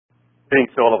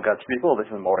Greetings to all of God's people.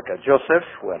 This is Mordecai Joseph.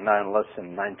 We're now in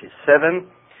lesson 97.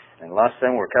 And last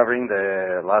time we're covering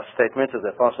the last statement of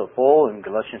the Apostle Paul in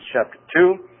Galatians chapter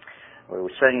 2, where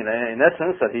we're saying in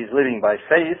essence that he's living by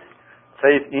faith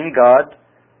in God,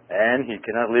 and he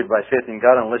cannot live by faith in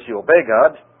God unless you obey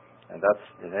God. And that's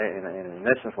in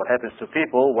essence what happens to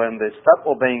people when they stop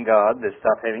obeying God, they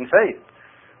stop having faith.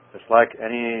 Just like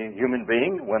any human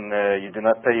being, when you do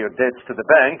not pay your debts to the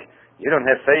bank, you don't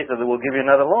have faith that they will give you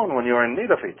another loan when you are in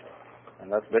need of it. And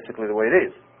that's basically the way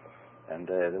it is. And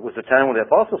there was a time when the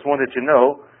apostles wanted to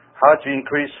know how to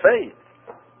increase faith.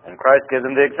 And Christ gave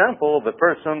them the example of the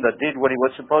person that did what he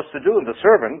was supposed to do, the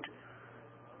servant,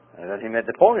 and then he made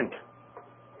the point.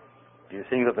 Do you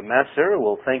think that the master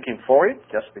will thank him for it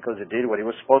just because he did what he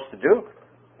was supposed to do?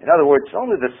 In other words,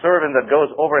 only the servant that goes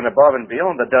over and above and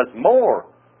beyond that does more.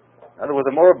 In other words,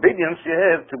 the more obedience you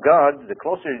have to God, the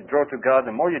closer you draw to God,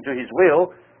 the more you do His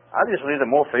will, obviously the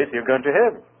more faith you're going to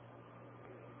have.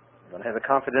 You're going to have the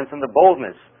confidence and the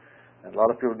boldness. And a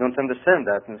lot of people don't understand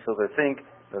that, and so they think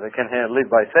that they can live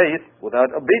by faith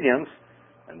without obedience,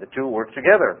 and the two work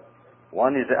together.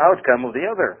 One is the outcome of the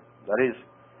other. That is,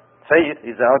 faith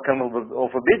is the outcome of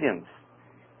obedience.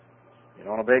 You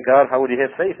don't obey God, how would you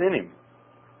have faith in Him?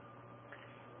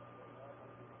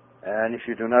 And if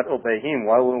you do not obey Him,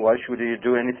 why should He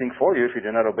do anything for you if you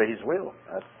do not obey His will?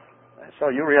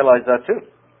 So you realize that too.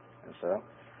 And so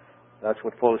that's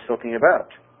what Paul is talking about.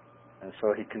 And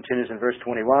so he continues in verse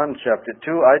 21, chapter 2,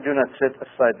 I do not set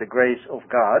aside the grace of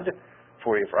God,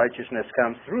 for if righteousness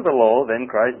comes through the law, then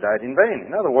Christ died in vain.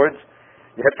 In other words,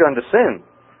 you have to understand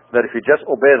that if you just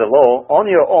obey the law on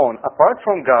your own, apart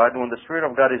from God, when the Spirit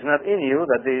of God is not in you,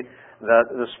 that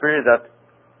the Spirit that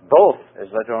both, as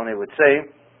later on he would say,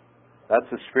 that's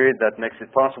the Spirit that makes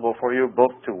it possible for you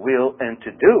both to will and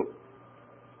to do.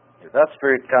 If that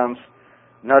Spirit comes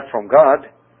not from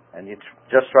God, and you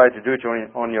just try to do it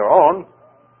on your own,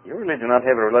 you really do not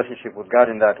have a relationship with God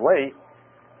in that way,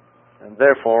 and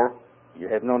therefore,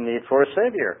 you have no need for a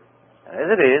Savior. And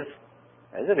as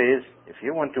it is, if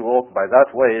you want to walk by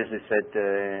that way, as he said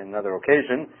in another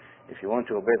occasion, if you want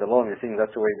to obey the law and you think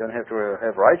that's the way you're going to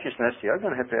have righteousness, you're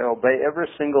going to have to obey every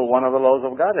single one of the laws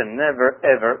of God and never,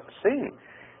 ever sin.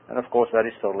 And of course, that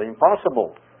is totally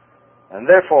impossible. And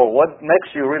therefore, what makes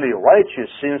you really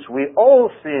righteous, since we all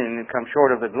sin and come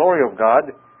short of the glory of God,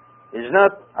 is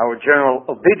not our general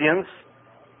obedience,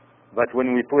 but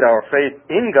when we put our faith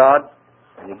in God,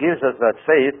 and He gives us that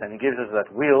faith, and He gives us that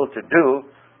will to do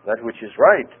that which is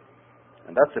right.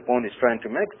 And that's the point he's trying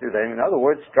to make to them. In other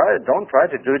words, don't try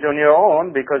to do it on your own,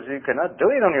 because you cannot do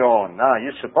it on your own. Now,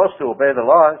 you're supposed to obey the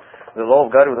law of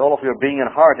God with all of your being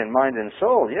and heart and mind and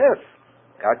soul. Yes,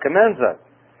 God commands that.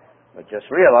 But just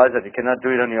realize that you cannot do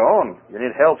it on your own. You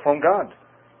need help from God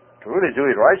to really do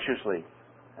it righteously.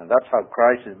 And that's how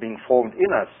Christ is being formed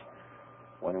in us,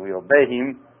 when we obey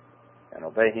Him, and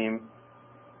obey Him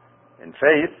in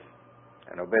faith,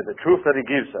 and obey the truth that He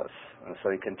gives us. And so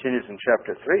he continues in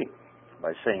chapter 3.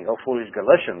 By saying, O foolish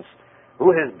Galatians, who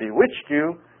has bewitched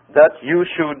you that you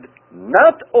should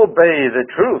not obey the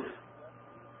truth?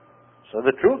 So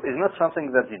the truth is not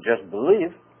something that you just believe.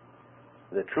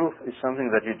 The truth is something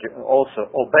that you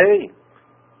also obey.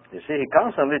 You see, he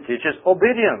constantly teaches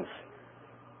obedience.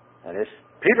 And as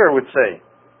Peter would say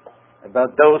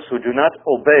about those who do not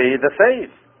obey the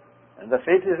faith. And the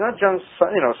faith is not just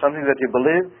something that you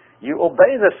believe. You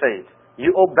obey the faith.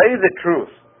 You obey the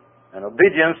truth. And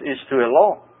obedience is to a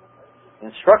law,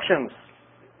 instructions.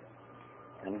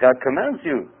 And God commands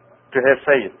you to have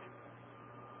faith.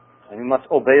 And you must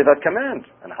obey that command.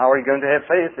 And how are you going to have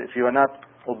faith if you are not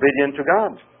obedient to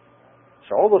God?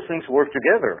 So all those things work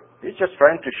together. He's just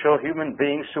trying to show human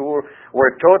beings who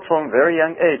were taught from very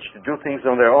young age to do things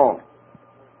on their own.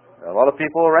 There are a lot of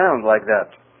people around like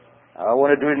that. I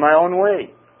want to do it my own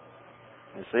way.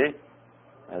 You see?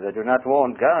 And they do not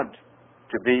want God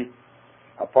to be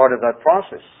a part of that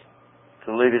process,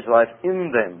 to live His life in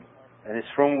them. And it's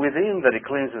from within that He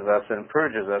cleanses us and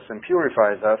purges us and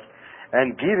purifies us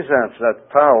and gives us that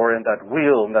power and that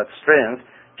will and that strength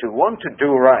to want to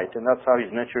do right. And that's how His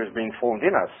nature is being formed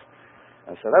in us.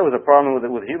 And so that was a problem with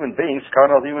human beings,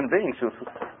 carnal human beings, who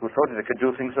thought that they could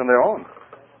do things on their own.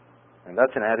 And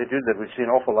that's an attitude that we see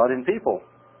an awful lot in people.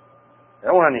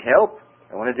 They don't want any help.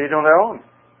 They want to do it on their own.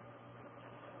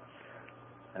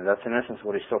 And that's in essence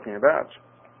what he's talking about.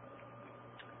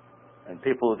 And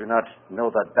people who do not know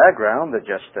that background, they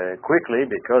just quickly,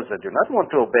 because they do not want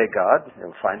to obey God,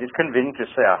 they'll find it convenient to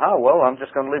say, I'm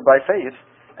just going to live by faith,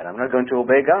 and I'm not going to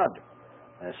obey God.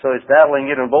 And so it's battling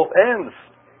it on both ends.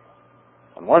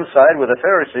 On one side with the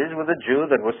Pharisees, with the Jew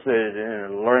that was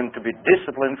learned to be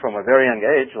disciplined from a very young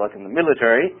age, like in the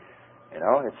military.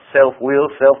 It's self-will,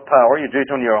 self-power. You do it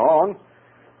on your own.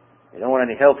 You don't want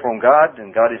any help from God,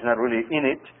 and God is not really in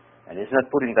it, and He's not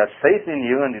putting that faith in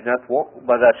you, and you do not walk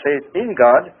by that faith in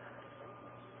God.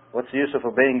 What's the use of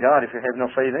obeying God if you have no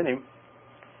faith in Him?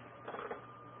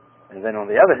 And then on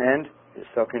the other hand, He's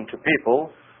talking to people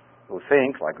who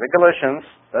think, like the Galatians,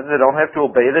 that they don't have to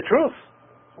obey the truth.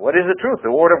 What is the truth?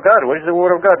 The Word of God. What is the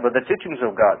Word of God? But the teachings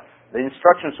of God, the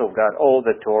instructions of God,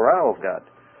 the Torah of God.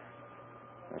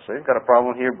 And so you've got a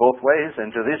problem here both ways,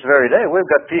 and to this very day, we've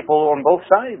got people on both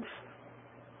sides.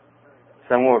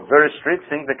 Some who are very strict,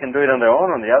 think they can do it on their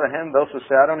own. On the other hand, those who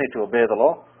say, I don't need to obey the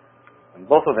law. And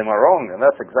both of them are wrong, and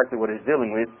that's exactly what he's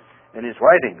dealing with in his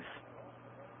writings.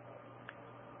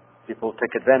 People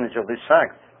take advantage of this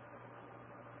fact.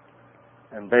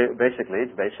 And basically,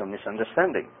 it's based on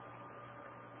misunderstanding.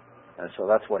 And so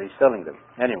that's what he's telling them.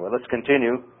 Anyway, let's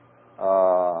continue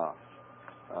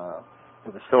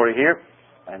with the story here.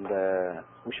 And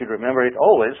we should remember it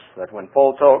always, that when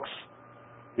Paul talks,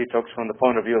 he talks from the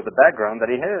point of view of the background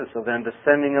that he has, of the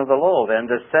understanding of the law, the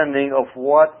understanding of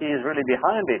what is really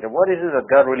behind it, and what is it that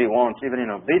God really wants, even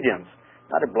in obedience,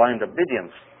 not a blind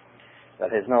obedience that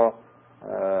has no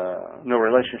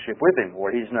relationship with Him,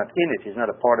 where He's not in it, He's not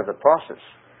a part of the process.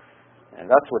 And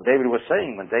that's what David was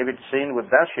saying. When David sinned with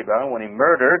Bathsheba, when he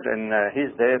murdered, and his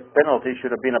death penalty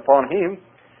should have been upon him,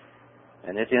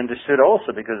 and yet he understood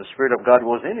also because the Spirit of God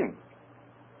was in him.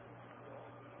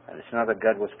 And it's not that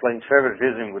God was playing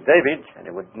favoritism with David, and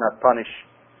He would not punish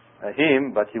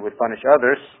him, but He would punish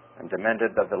others, and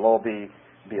demanded that the law be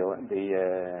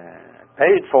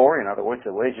paid for. In other words,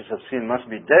 the wages of sin must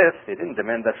be death. He didn't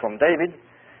demand that from David,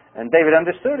 and David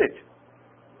understood it.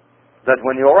 That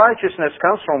when your righteousness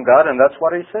comes from God, and that's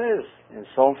what he says in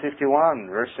Psalm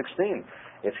 51, verse 16.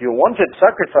 If you wanted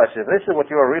sacrifices, this is what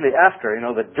you are really after,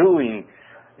 the doing.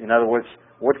 In other words,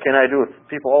 what can I do?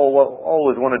 People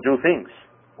always want to do things.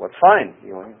 Well, fine.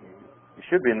 You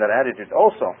should be in that attitude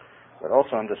also. But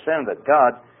also understand that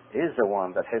God is the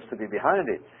one that has to be behind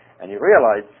it. And you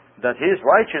realize that His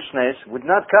righteousness would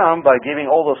not come by giving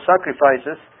all those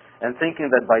sacrifices and thinking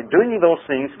that by doing those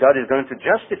things, God is going to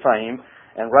justify him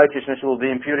and righteousness will be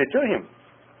imputed to him.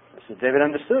 So David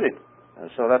understood it. And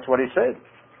so that's what he said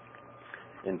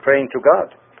in praying to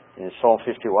God in Psalm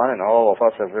 51, and all of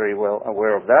us are very well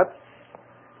aware of that,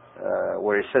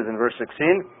 where he says in verse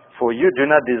 16, "For you do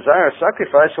not desire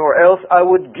sacrifice, or else I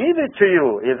would give it to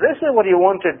you." If this is what you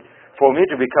wanted for me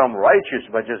to become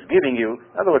righteous by just giving you,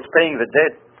 in other words, paying the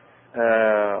debt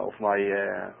of my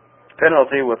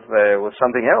penalty with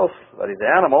something else, that is the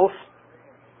animals.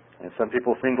 And some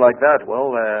people think like that.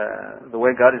 Well, the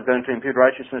way God is going to impute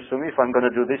righteousness to me, if I'm going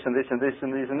to do this and this and this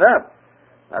and this and that.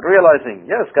 Not realizing,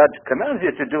 yes, God commands you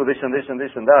to do this and this and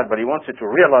this and that, but He wants you to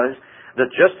realize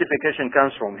that justification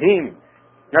comes from Him,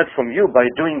 not from you by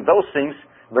doing those things,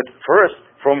 but first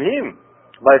from Him,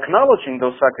 by acknowledging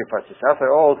those sacrifices.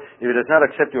 After all, if He does not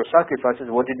accept your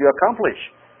sacrifices, what did you accomplish?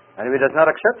 And if He does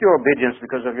not accept your obedience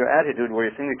because of your attitude where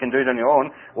you think you can do it on your own,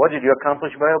 what did you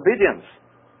accomplish by obedience?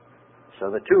 So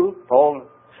the two, Paul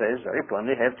says very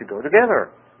plainly, have to go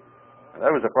together. And that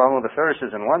was the problem of the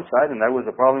Pharisees on one side, and that was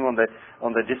the problem on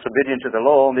the disobedience to the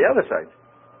law on the other side.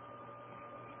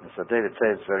 And so David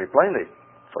says very plainly,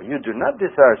 "For you do not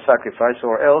desire sacrifice,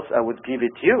 or else I would give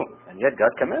it to you." And yet God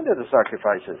commanded the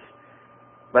sacrifices.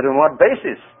 But on what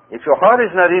basis? If your heart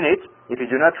is not in it, if you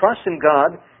do not trust in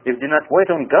God, if you do not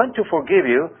wait on God to forgive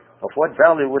you, of what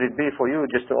value would it be for you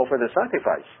just to offer the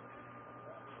sacrifice?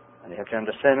 And you have to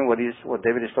understand what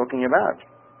David is talking about.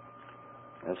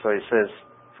 And so he says,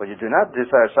 "For you do not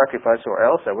desire sacrifice, or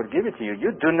else I would give it to you.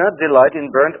 You do not delight in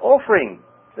burnt offering."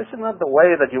 This is not the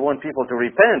way that you want people to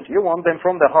repent. You want them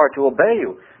from the heart to obey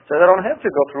you. So they don't have to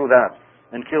go through that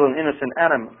and kill an innocent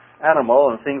animal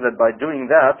and think that by doing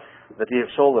that you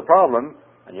have solved the problem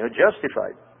and you're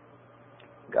justified.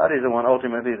 God is the one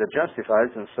ultimately that justifies,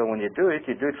 and so when you do it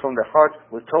from the heart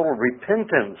with total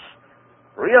repentance,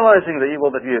 realizing the evil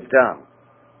that you have done.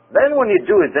 Then when you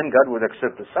do it, then God would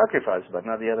accept the sacrifice, but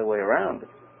not the other way around.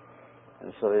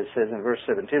 And so it says in verse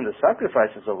 17, the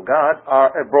sacrifices of God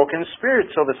are a broken spirit,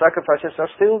 so the sacrifices are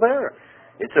still there.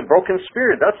 It's a broken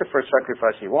spirit. That's the first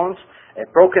sacrifice He wants, a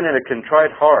broken and a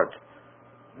contrite heart.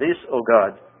 This, O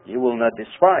God, You will not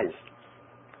despise.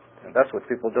 And that's what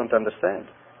people don't understand.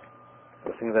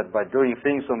 They think that by doing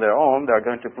things on their own, they are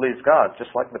going to please God,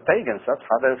 just like the pagans. That's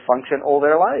how they function all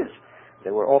their lives. They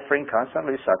were offering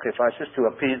constantly sacrifices to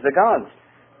appease the gods,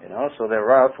 so their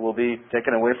wrath will be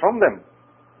taken away from them.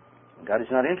 God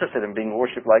is not interested in being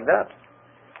worshipped like that.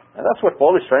 And that's what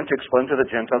Paul is trying to explain to the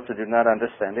Gentiles who do not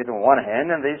understand it on one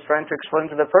hand, and he's trying to explain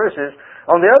to the Pharisees,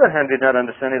 on the other hand, did not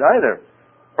understand it either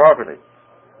properly.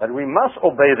 That we must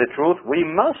obey the truth, we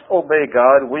must obey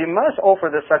God, we must offer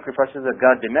the sacrifices that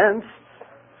God demands.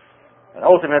 And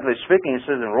ultimately speaking, it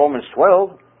says in Romans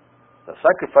 12, the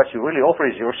sacrifice you really offer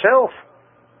is yourself.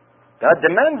 God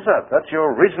demands that. That's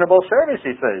your reasonable service,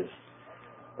 he says.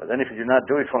 But then if you do not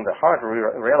do it from the heart,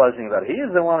 realizing that He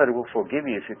is the one that will forgive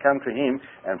you if you come to Him,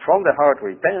 and from the heart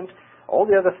repent, all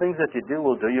the other things that you do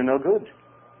will do you no good.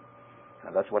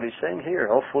 And that's what he's saying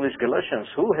here. Oh, foolish Galatians,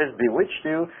 who has bewitched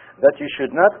you that you should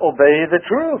not obey the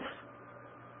truth?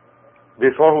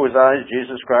 Before whose eyes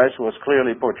Jesus Christ was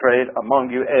clearly portrayed among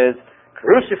you as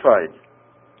crucified.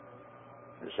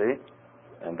 You see?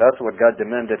 And that's what God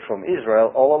demanded from Israel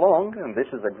all along, and this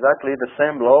is exactly the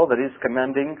same law that He's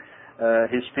commanding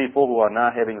His people who are now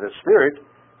having the Spirit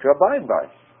to abide by.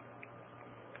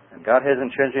 And God hasn't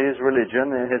changed His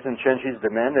religion, and hasn't changed His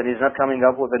demand, and He's not coming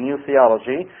up with a new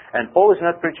theology, and Paul is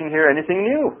not preaching here anything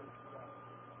new.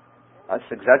 That's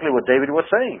exactly what David was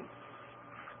saying.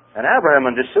 And Abraham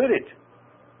understood it.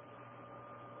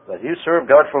 That you serve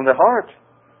God from the heart.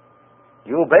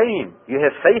 You obey Him. You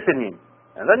have faith in Him.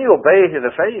 And then you obey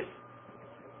the faith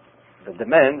that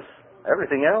demands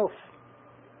everything else.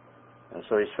 And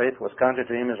so his faith was counted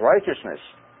to him as righteousness.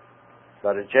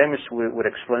 But James would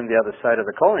explain the other side of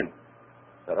the coin.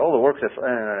 That all the works of,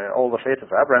 all the faith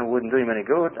of Abraham wouldn't do him any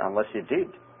good unless he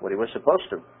did what he was supposed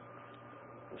to.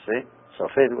 You see? So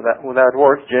faith without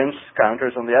works, James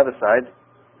counters on the other side,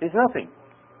 is nothing.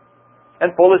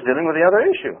 And Paul is dealing with the other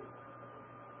issue.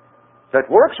 That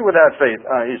works without faith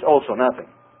is also nothing.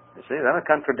 You see, they're not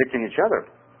contradicting each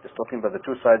other. Just talking about the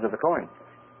two sides of the coin.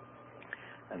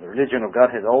 And the religion of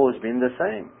God has always been the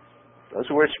same. Those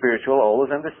who were spiritual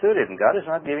always understood it. And God is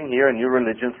not giving here a new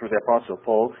religion through the Apostle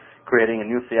Paul, creating a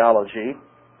new theology.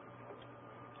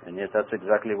 And yet that's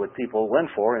exactly what people went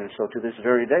for. And so to this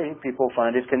very day, people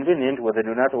find it convenient where they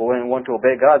do not want to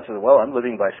obey God. So, well, I'm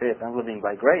living by faith. I'm living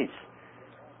by grace.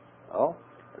 Oh,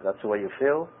 that's the way you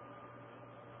feel?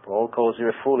 Paul calls you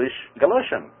a foolish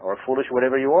Galatian, or foolish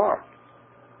whatever you are,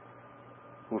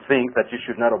 who think that you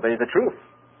should not obey the truth.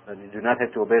 That you do not have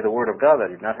to obey the Word of God,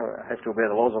 that you do not have to obey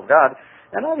the laws of God.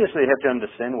 And obviously you have to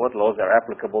understand what laws are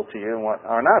applicable to you and what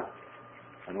are not.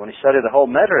 And when you study the whole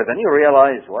matter, then you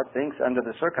realize what things under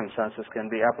the circumstances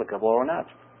can be applicable or not.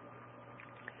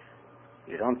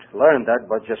 You don't learn that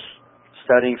by just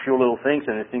studying a few little things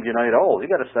and you think you know it all. You've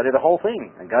got to study the whole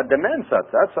thing. And God demands that.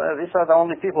 These are the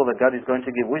only people that God is going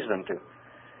to give wisdom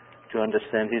to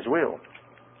understand His will.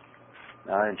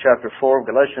 Now, in chapter 4 of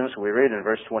Galatians, we read in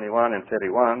verse 21 and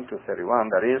 31 to 31,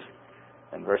 that is,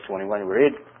 in verse 21 we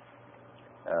read,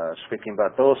 speaking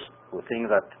about those who think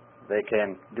that they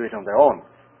can do it on their own.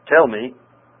 Tell me,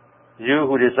 you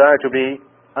who desire to be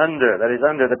under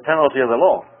the penalty of the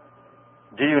law,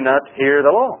 do you not hear the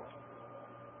law?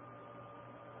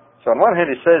 So on one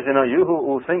hand he says, you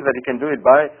who think that you can do it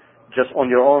by just on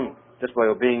your own, just by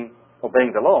obeying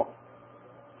the law,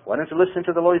 why don't you listen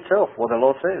to the law itself, what the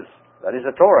law says? That is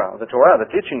the Torah, the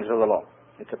teachings of the law.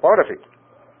 It's a part of it,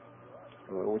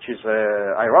 which is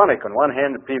ironic. On one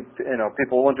hand,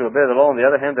 people want to obey the law. On the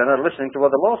other hand, they're not listening to what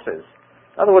the law says.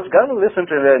 In other words, God will listen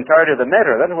to the entirety of the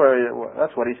matter.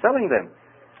 That's what He's telling them.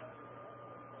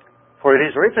 For it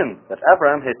is written that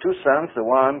Abraham had two sons, the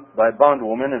one by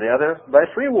bondwoman and the other by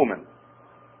free woman.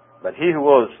 But he who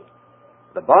was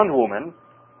the bondwoman,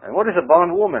 and what is a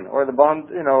bondwoman or the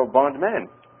bondman?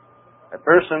 A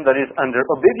person that is under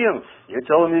obedience. You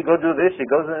tell him, you go do this, he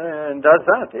goes and does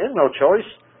that. He has no choice.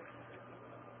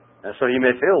 And so he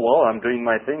may feel, well, I'm doing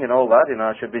my thing and all that,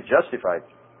 I should be justified.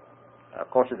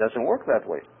 Of course, it doesn't work that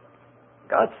way.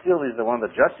 God still is the one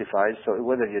that justifies, so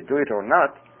whether you do it or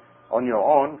not, on your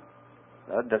own,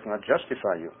 that does not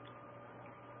justify you.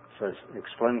 So it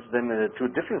explains them the two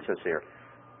differences here.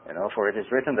 For it is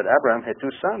written that Abraham had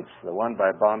two sons, the one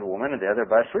by a bondwoman and the other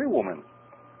by a free woman.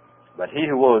 But he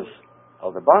who was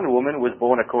of the bondwoman was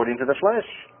born according to the flesh.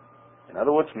 In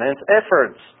other words, man's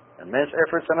efforts. And man's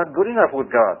efforts are not good enough with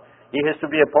God. He has to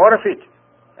be a part of it.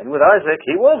 And with Isaac,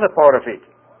 he was a part of it.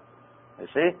 You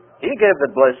see? He gave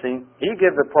the blessing. He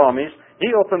gave the promise. He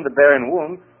opened the barren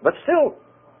womb. But still,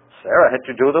 Sarah had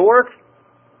to do the work.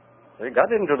 See, God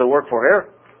didn't do the work for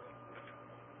her.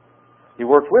 He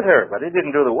worked with her, but He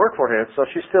didn't do the work for her. So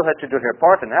she still had to do her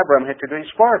part, and Abraham had to do his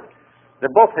part. They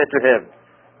both had to have,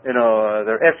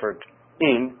 their effort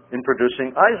in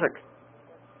producing Isaac.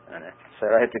 And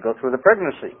Sarah had to go through the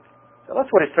pregnancy. So that's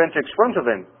what He's trying to explain to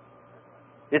them.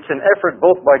 It's an effort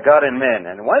both by God and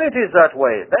man. And when it is that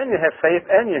way, then you have faith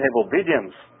and you have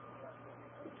obedience.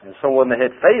 And so when they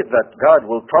had faith that God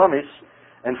will promise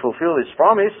and fulfill His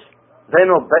promise, they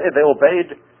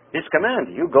obeyed His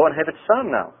command. You go and have it son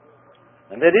now.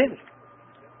 And they did.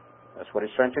 That's what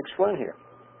He's trying to explain here.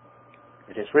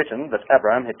 It is written that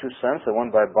Abraham had two sons, the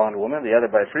one by a bondwoman, the other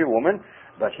by a free woman.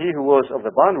 But he who was of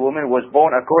the bondwoman was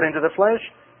born according to the flesh,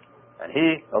 and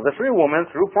he of the free woman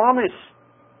through promise.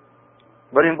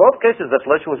 But in both cases, the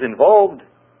flesh was involved.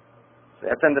 So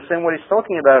you have to understand what He's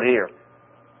talking about here.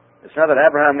 It's not that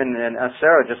Abraham and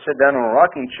Sarah just sat down on a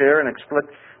rocking chair and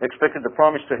expected the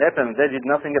promise to happen, and they did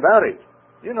nothing about it.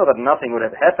 You know that nothing would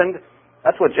have happened.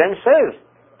 That's what James says.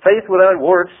 Faith without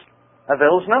works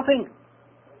avails nothing.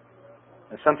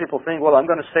 And some people think, well, I'm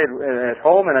going to stay at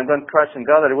home and I'm going to trust in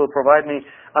God that He will provide me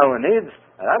our needs.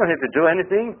 And I don't have to do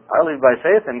anything. I live by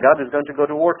faith and God is going to go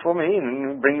to work for me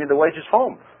and bring me the wages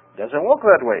home. It doesn't work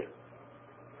that way.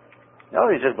 No,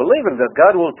 you just believe in that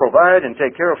God will provide and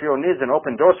take care of your needs and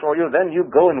open doors for you. Then you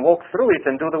go and walk through it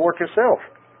and do the work yourself.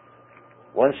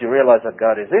 Once you realize that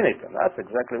God is in it. And that's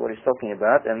exactly what He's talking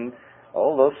about. And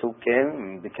all those who came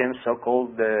and became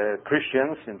so-called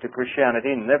Christians into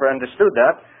Christianity never understood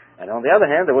that. And on the other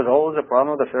hand, there was always a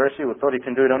problem with the Pharisee who thought he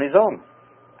can do it on his own.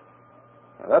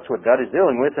 Now, that's what God is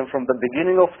dealing with, and from the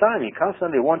beginning of time, He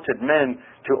constantly wanted men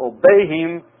to obey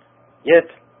Him, yet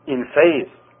in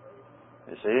faith.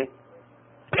 You see?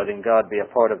 Letting God be a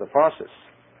part of the process,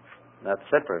 not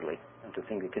separately, and to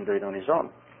think He can do it on His own.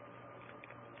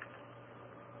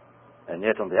 And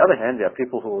yet, on the other hand, there are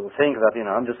people who think that,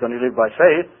 I'm just going to live by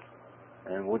faith,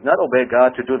 and would not obey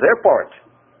God to do their part.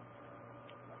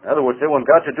 In other words, they want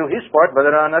God to do His part, but they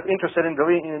are not interested in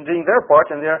doing their part,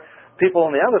 and there are people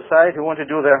on the other side who want to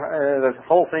do the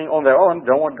whole thing on their own,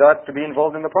 don't want God to be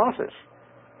involved in the process.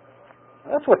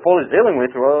 That's what Paul is dealing with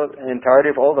throughout the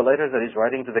entirety of all the letters that he's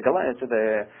writing to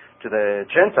the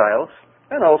Gentiles,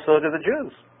 and also to the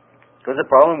Jews. Because the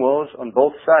problem was on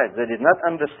both sides. They did not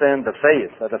understand the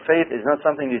faith, that the faith is not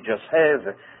something you just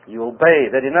have, you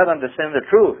obey. They did not understand the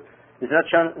truth. It's not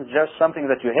just something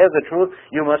that you have the truth,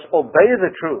 you must obey the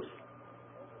truth.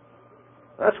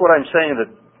 That's what I'm saying, that,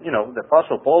 the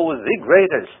Apostle Paul was the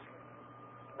greatest,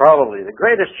 probably the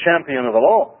greatest champion of the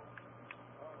law.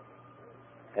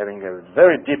 Having a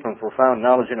very deep and profound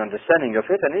knowledge and understanding of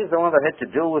it, and he's the one that had to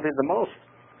deal with it the most.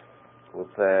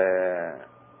 With,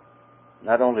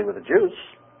 not only with the Jews,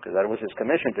 because that was his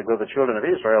commission to go to the children of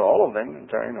Israel, all of them,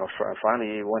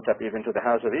 finally he went up even to the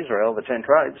house of Israel, the 10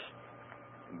 tribes.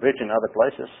 Bridge in other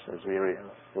places, as we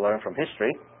learn from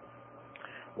history.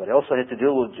 But he also had to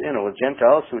deal with, with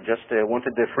Gentiles who just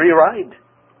wanted their free ride,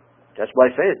 just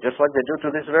by faith, just like they do to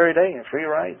this very day, a free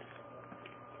ride.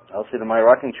 I'll sit in my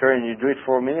rocking chair and you do it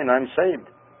for me and I'm saved.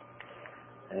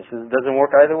 And he says it doesn't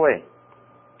work either way.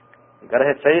 You've got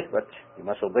to have faith, but you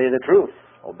must obey the truth.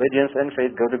 Obedience and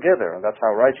faith go together, and that's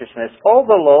how righteousness, all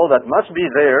the law that must be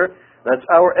there, that's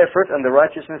our effort, and the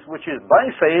righteousness which is by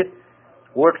faith,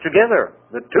 work together.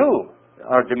 The two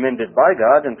are demanded by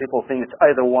God, and people think it's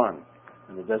either one.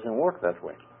 And it doesn't work that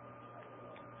way.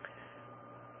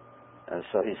 And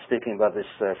so he's speaking about this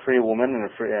free woman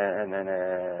and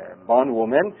a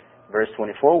bondwoman, verse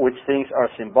 24, which things are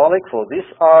symbolic, for these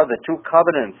are the two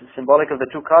covenants. It's symbolic of the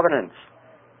two covenants.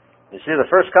 You see,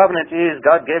 the first covenant is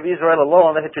God gave Israel a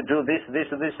law, and they had to do this, this,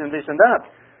 and this, and this, and that.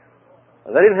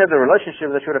 They didn't have the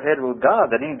relationship they should have had with God.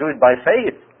 They didn't do it by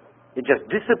faith. It's just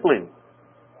discipline.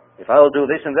 If I will do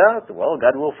this and that, well,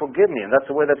 God will forgive me, and that's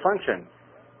the way they function.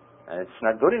 And it's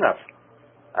not good enough.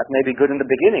 That may be good in the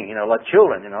beginning, like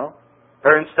children,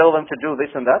 Parents tell them to do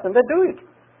this and that, and they do it.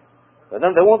 But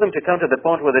then they want them to come to the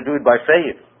point where they do it by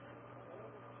faith.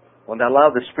 When they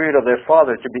allow the Spirit of their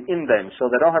Father to be in them,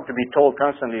 so they don't have to be told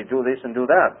constantly, do this and do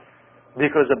that.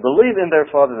 Because they believe in their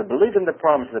Father, they believe in the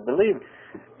promise, they believe,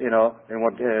 in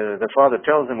what their Father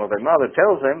tells them or their mother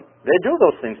tells them, they do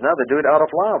those things. Now they do it out of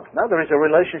love. Now there is a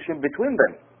relationship between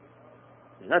them.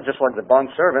 It's not just like the bond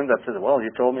servant that says, well,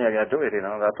 you told me I got to do it,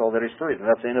 that's all there is to it, and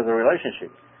that's the end of the relationship.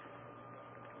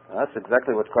 And that's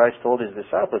exactly what Christ told His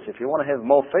disciples. If you want to have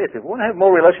more faith, if you want to have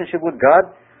more relationship with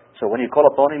God, so when you call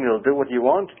upon Him, He'll do what you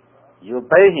want, you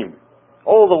obey Him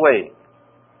all the way,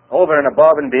 over and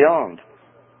above and beyond.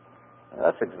 And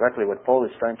that's exactly what Paul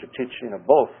is trying to teach,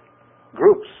 both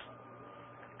groups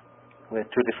with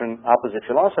two different opposite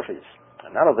philosophies.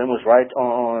 And none of them was right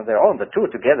on their own. The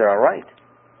two together are right.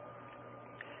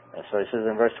 And so he says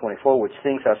in verse 24, which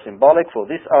things are symbolic, for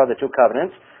these are the two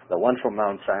covenants, the one from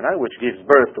Mount Sinai, which gives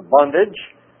birth to bondage,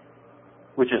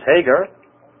 which is Hagar.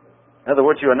 In other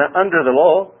words, you are not under the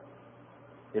law.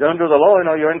 You don't do the law,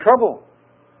 you're in trouble.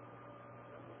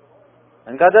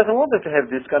 And God doesn't want them to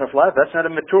have this kind of life. That's not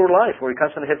a mature life where you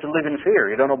constantly have to live in fear.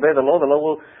 You don't obey the law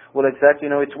will exact,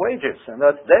 its wages. And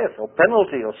that's death or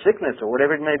penalty or sickness or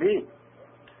whatever it may be.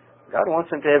 God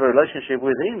wants them to have a relationship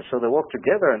with Him so they walk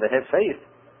together and they have faith.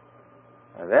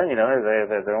 And then,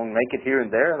 they don't make it here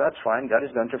and there. That's fine. God is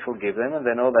going to forgive them. And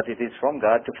they know that it is from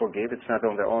God to forgive. It's not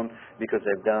on their own because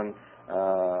they've done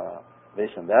this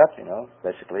and that,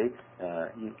 Basically,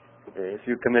 if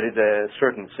you committed a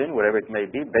certain sin, whatever it may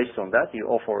be, based on that, you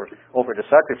offer the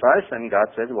sacrifice, and God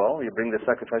said, well, you bring the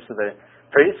sacrifice to the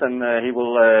priest, and he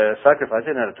will sacrifice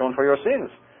it and atone for your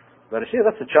sins. But you see,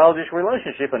 that's a childish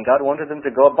relationship, and God wanted them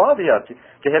to go above that,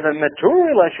 to have a mature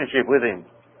relationship with Him,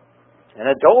 an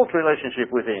adult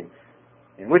relationship with Him,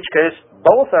 in which case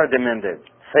both are demanded,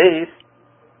 faith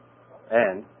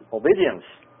and obedience,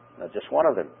 not just one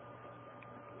of them.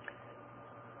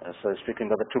 And so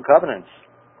speaking of the two covenants,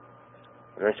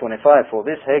 Verse 25, for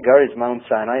this Hagar is Mount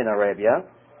Sinai in Arabia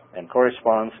and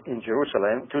corresponds to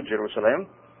Jerusalem,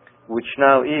 which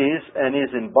now is and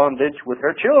is in bondage with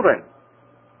her children.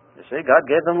 You see, God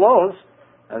gave them laws,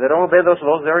 and they don't obey those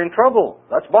laws, they're in trouble.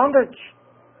 That's bondage.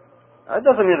 That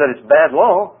doesn't mean that it's bad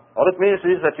law. All it means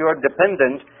is that you are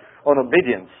dependent on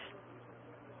obedience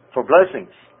for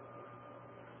blessings.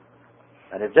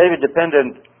 And if David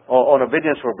depended on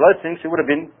obedience for blessings, he would have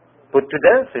been put to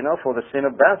death, for the sin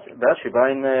of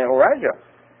Bathsheba in Uriah.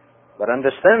 But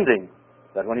understanding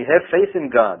that when you have faith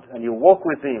in God and you walk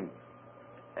with Him,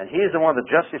 and He is the one that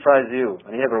justifies you,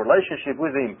 and you have a relationship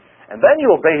with Him, and then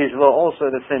you obey His law also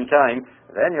at the same time,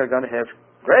 then you're going to have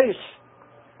grace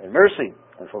and mercy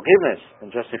and forgiveness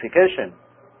and justification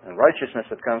and righteousness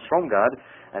that comes from God,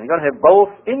 and you're going to have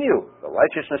both in you, the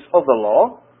righteousness of the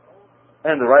law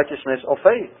and the righteousness of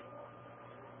faith.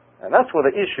 And that's what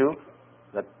the issue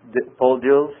that Paul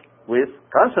deals with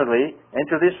constantly and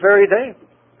to this very day.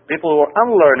 People who are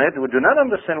unlearned, who do not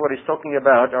understand what he's talking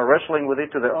about, are wrestling with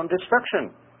it to their own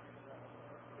destruction.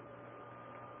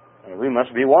 And we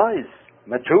must be wise,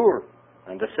 mature,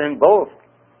 understand both.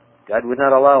 God would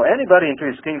not allow anybody into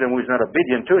His kingdom who is not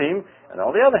obedient to Him. And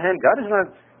on the other hand, God is not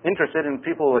interested in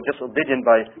people who are just obedient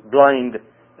by blind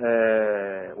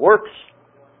works.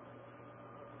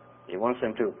 He wants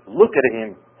them to look at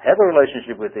Him, have a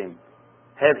relationship with Him,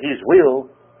 have His will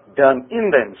done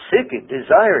in them, seek it,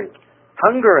 desire it,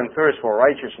 hunger and thirst for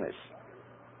righteousness.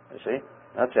 You see?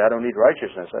 Not say, I don't need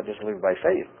righteousness, I just live by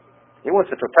faith. He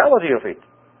wants the totality of it.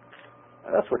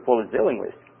 And that's what Paul is dealing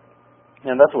with.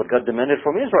 And that's what God demanded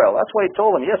from Israel. That's why He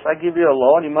told them, yes, I give you a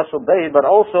law and you must obey it, but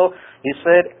also He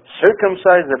said,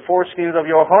 circumcise the foreskins of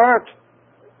your heart,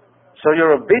 so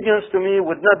your obedience to me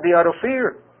would not be out of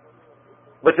fear,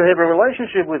 but to have a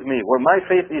relationship with me where my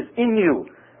faith is in you.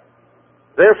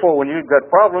 Therefore, when you've got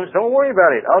problems, don't worry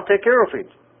about it. I'll take care of it.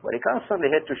 But He constantly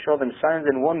had to show them signs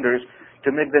and wonders to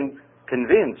make them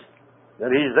convinced that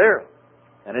He's there.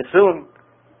 And as soon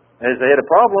as they had a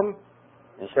problem,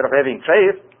 instead of having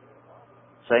faith,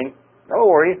 saying, don't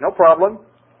worry, no problem,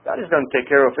 God is going to take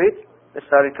care of it, they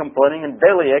started complaining and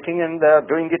bellyaching and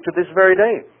doing it to this very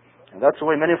day. And that's the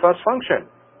way many of us function.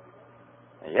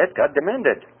 And yet God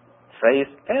demanded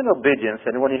faith and obedience,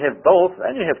 and when you have both,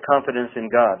 then you have confidence in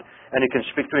God, and you can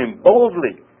speak to Him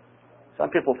boldly.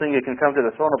 Some people think you can come to the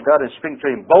throne of God and speak to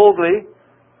Him boldly,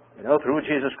 through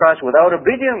Jesus Christ without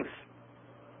obedience.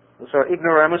 Those are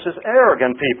ignoramuses,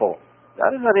 arrogant people.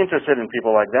 God is not interested in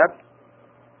people like that.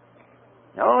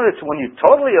 No, it's when you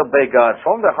totally obey God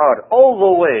from the heart, all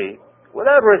the way,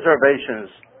 without reservations,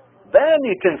 then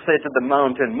you can say to the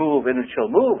mountain, move, and it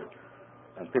shall move.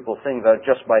 And people think that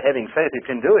just by having faith you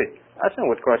can do it. That's not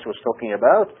what Christ was talking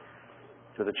about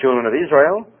to the children of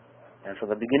Israel. And from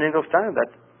the beginning of time,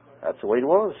 that's the way it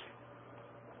was.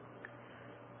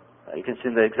 You can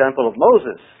see the example of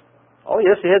Moses. Oh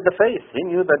yes, he had the faith. He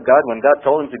knew that when God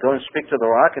told him to go and speak to the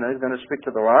rock, he's going to speak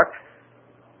to the rock,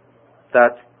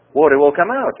 that water will come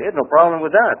out. He had no problem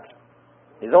with that.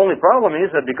 His only problem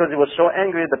is that because he was so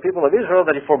angry at the people of Israel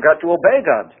that he forgot to obey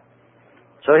God.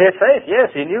 So he had faith. Yes,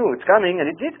 he knew it's coming, and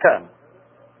it did come.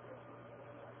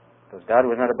 Because God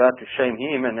was not about to shame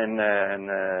him and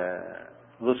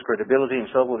lose credibility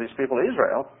himself with his people of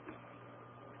Israel.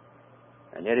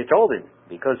 And yet He told him,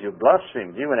 because you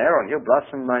blasphemed, you and Aaron, you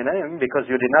blasphemed my name because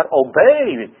you did not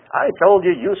obey. I told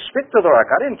you, you speak to the rock.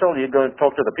 I didn't tell you go and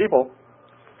talk to the people.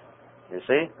 You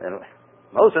see? And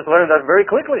Moses learned that very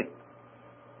quickly.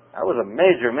 That was a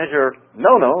major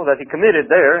no-no that he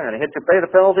committed there, and he had to pay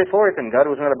the penalty for it, and God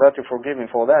was not about to forgive him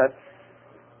for that,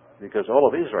 because all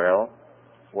of Israel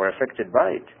were affected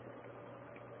by it.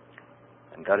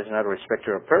 And God is not a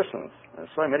respecter of persons. And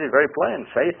so He made it very plain.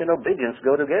 Faith and obedience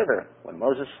go together. When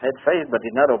Moses had faith but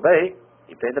did not obey,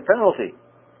 He paid the penalty.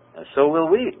 And so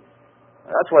will we.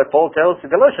 That's why Paul tells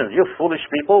the Galatians, you foolish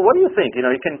people, what do you think?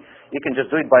 You can just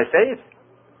do it by faith.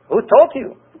 Who taught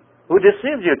you? Who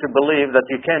deceived you to believe that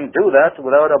you can do that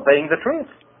without obeying the truth?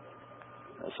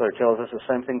 And so he tells us the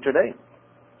same thing today.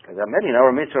 There are many in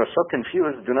our midst who are so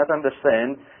confused, do not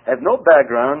understand, have no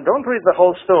background, don't read the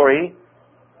whole story,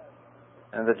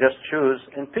 and they just choose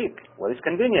and pick what is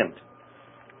convenient.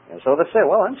 And so they say,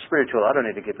 well, I'm spiritual, I don't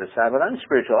need to keep the Sabbath, I'm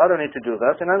spiritual, I don't need to do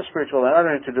that, and I'm spiritual, and I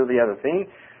don't need to do the other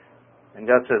thing. And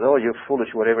God says, oh, you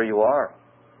foolish whatever you are.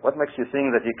 What makes you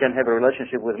think that you can have a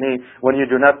relationship with me when you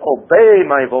do not obey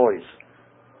my voice?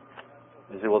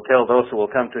 As he will tell those who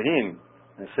will come to him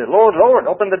and say, Lord,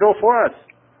 Lord, open the door for us.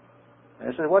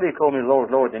 And he says, why do you call me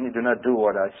Lord, Lord, and you do not do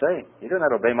what I say? You do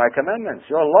not obey my commandments.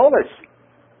 You are lawless.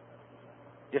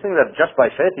 You think that just by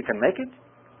faith you can make it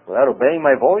without obeying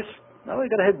my voice? No, you're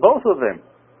going to hit both of them.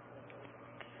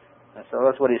 And so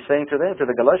that's what he's saying to them, to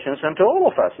the Galatians, and to all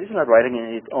of us. He's not writing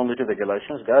it only to the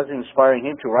Galatians. God's inspiring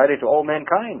him to write it to all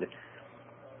mankind.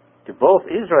 To both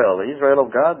Israel, the Israel of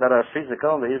God that are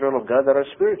physical, and the Israel of God that are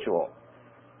spiritual.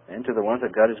 And to the ones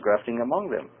that God is grafting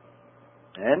among them.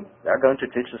 And they're going to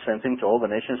teach the same thing to all the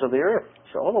nations of the earth.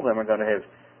 So all of them are going to have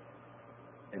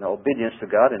obedience to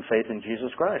God and faith in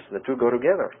Jesus Christ. The two go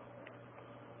together.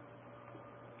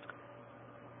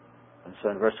 And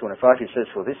so in verse 25 he says,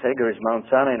 for this Hagar is Mount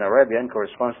Sinai in Arabia and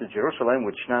corresponds to Jerusalem,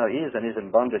 which now is and is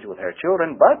in bondage with her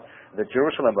children, but the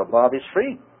Jerusalem above is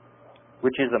free,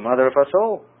 which is the mother of us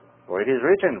all. For it is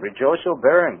written, rejoice, O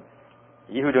barren,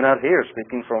 ye who do not hear,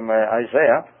 speaking from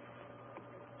Isaiah,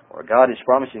 or God is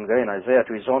promising there in Isaiah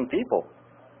to his own people,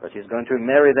 that he's going to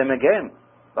marry them again.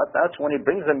 But that's when he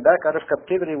brings them back out of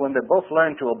captivity, when they both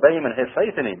learn to obey him and have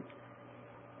faith in him.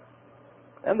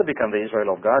 And they become the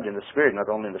Israel of God in the spirit, not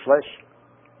only in the flesh.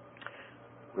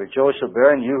 Rejoice, O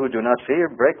barren, you who do not fear,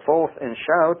 break forth and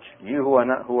shout, you who are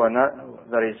not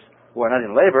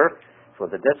in labor, for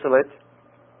the desolate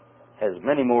has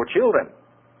many more children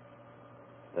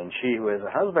than she who has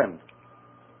a husband.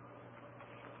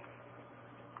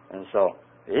 And so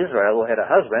Israel, who had a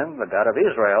husband, the God of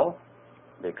Israel,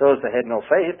 because they had no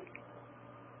faith,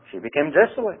 she became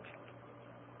desolate.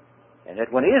 And yet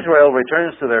when Israel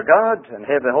returns to their God and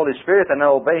have the Holy Spirit and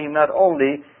now obey him not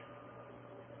only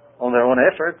on their own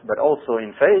effort, but also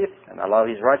in faith, and allow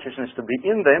his righteousness to be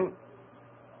in them,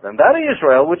 then that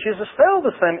Israel, which is still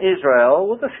the same Israel,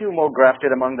 with a few more grafted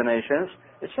among the nations,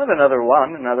 it's not another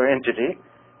one, another entity,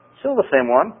 still the same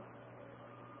one.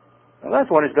 And that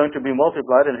one is going to be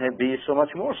multiplied and be so much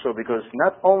more so, because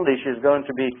not only she's going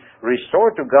to be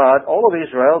restored to God, all of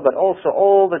Israel, but also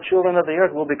all the children of the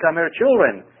earth will become her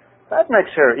children. That makes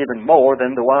her even more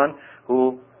than the one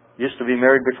who used to be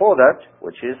married before that,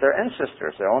 which is their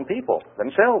ancestors, their own people,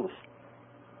 themselves.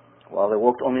 While they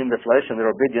walked only in the flesh, and their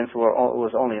obedience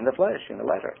was only in the flesh, in the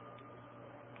letter.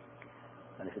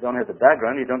 And if you don't have the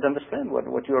background, you don't understand what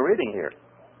you are reading here.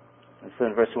 And so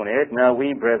in verse 28, now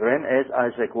we, brethren, as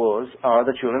Isaac was, are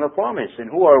the children of promise. And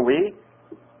who are we?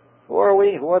 Who are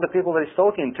we? Who are the people that he's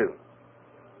talking to?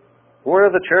 Who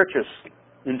are the churches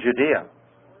in Judea?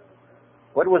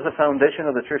 What was the foundation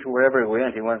of the church wherever he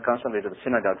went? He went constantly to the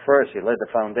synagogue first. He laid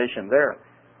the foundation there.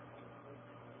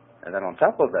 And then on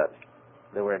top of that,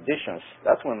 there were additions.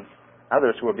 That's when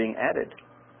others were being added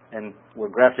and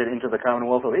were grafted into the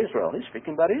commonwealth of Israel. He's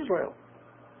speaking about Israel.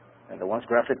 And the ones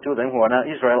grafted to them who are now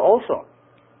Israel also.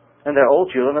 And they're all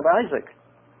children of Isaac.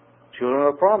 Children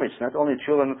of promise. Not only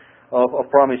children of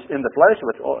promise in the flesh,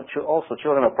 but also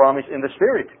children of promise in the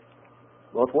spirit.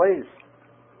 Both ways.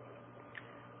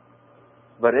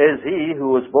 But as he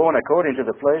who was born according to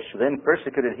the flesh then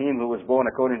persecuted him who was born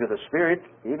according to the Spirit,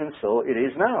 even so it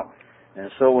is now. And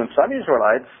so when some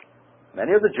Israelites,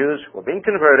 many of the Jews, were being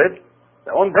converted,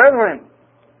 their own brethren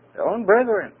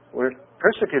were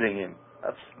persecuting him.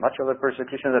 That's much of the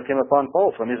persecution that came upon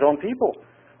Paul from his own people,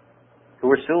 who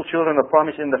were still children of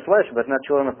promise in the flesh, but not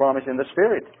children of promise in the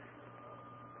Spirit.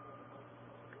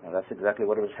 And that's exactly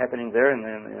what was happening there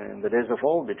in the days of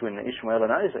old between Ishmael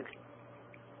and Isaac.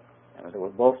 And they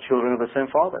were both children of the same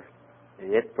father,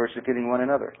 yet persecuting one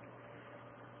another.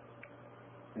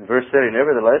 In verse 30,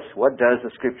 nevertheless, what does the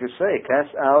Scripture say?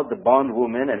 Cast out the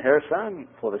bondwoman and her son,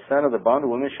 for the son of the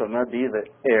bondwoman shall not be the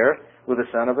heir with the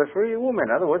son of a free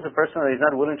woman. In other words, the person that is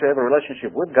not willing to have a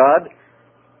relationship with God,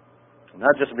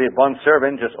 not just be a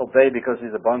bondservant, just obey because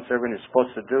he's a bondservant, he's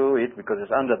supposed to do it because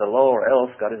it's under the law, or else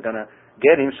God is going to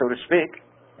get him, so to speak,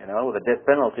 with a death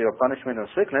penalty or punishment or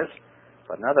sickness.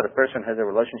 But now that a person has a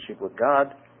relationship with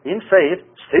God, in faith,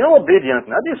 still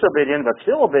obedient, not disobedient, but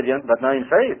still obedient, but now in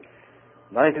faith,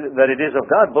 knowing that it is of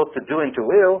God both to do and to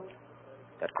will,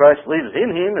 That Christ lives in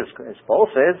him, as Paul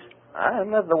says, I am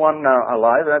not the one now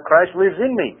alive, that Christ lives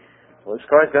in me. Well, is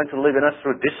Christ going to live in us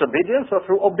through disobedience or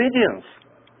through obedience?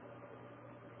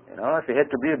 If he had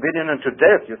to be obedient unto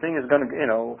death, you think he's going to,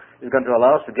 he's going to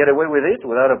allow us to get away with it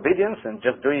without obedience and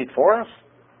just doing it for us?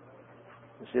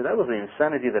 You see, that was the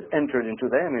insanity that entered into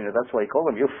them. That's why he called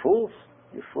them, you fools,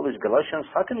 you foolish Galatians.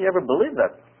 How can you ever believe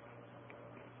that?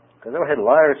 Because they had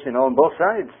liars, on both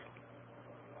sides.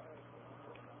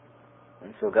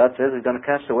 And so God says he's going to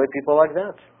cast away people like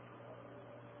that.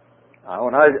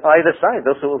 On either side,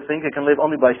 those who think you can live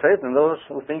only by faith and those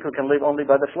who think you can live only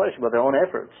by the flesh, by their own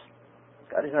efforts.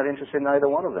 God is not interested in either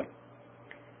one of them.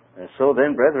 And so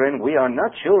then, brethren, we are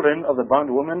not children of the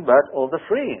bondwoman, but of the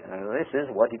free. And this is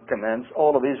what He commands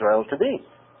all of Israel to be.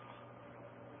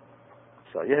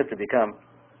 So you have to become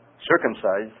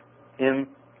circumcised in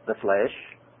the flesh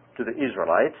to the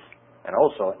Israelites and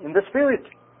also in the spirit.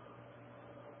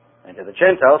 And to the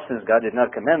Gentiles, since God did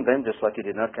not command them, just like He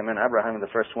did not command Abraham in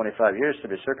the first 25 years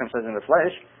to be circumcised in the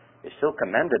flesh, He still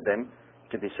commanded them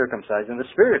to be circumcised in the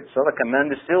spirit. So the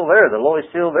command is still there. The law is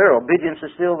still there. Obedience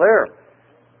is still there.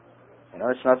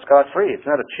 It's not scot-free. It's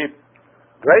not a cheap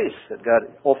grace that God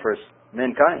offers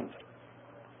mankind.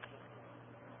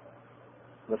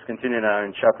 Let's continue now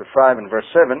in chapter 5 and verse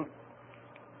 7,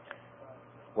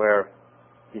 where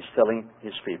He's telling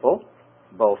His people,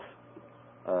 both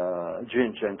Jew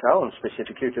and Gentile, and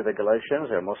specifically to the Galatians,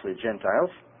 they're mostly Gentiles.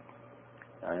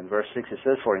 In verse 6 it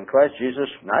says, for in Christ Jesus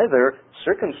neither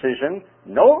circumcision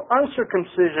nor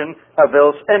uncircumcision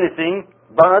avails anything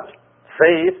but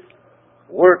faith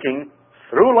working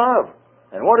through love.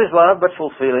 And what is love but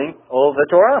fulfilling of the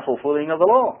Torah, fulfilling of the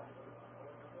law?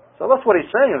 So that's what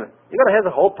he's saying. You've got to have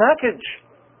the whole package.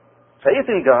 Faith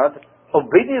in God,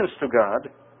 obedience to God,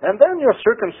 and then your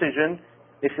circumcision,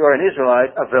 if you are an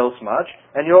Israelite, avails much,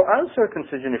 and your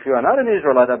uncircumcision, if you are not an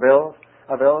Israelite, avails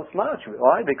much.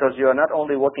 Why? Because you are not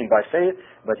only walking by faith,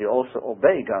 but you also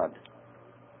obey God.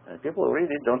 And people who read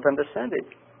it don't understand it.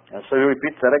 And so he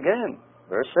repeats that again.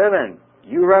 Verse 7,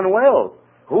 you run well.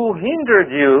 Who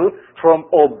hindered you from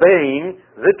obeying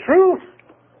the truth?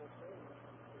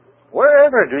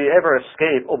 Wherever do you ever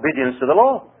escape obedience to the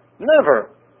law?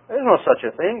 Never. There's no such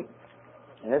a thing.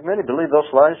 And yet many believe those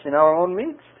lies in our own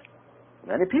midst.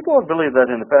 Many people have believed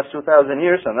that in the past 2,000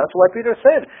 years, and that's why Peter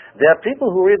said, there are people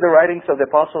who read the writings of the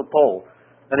Apostle Paul,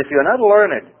 and if you're not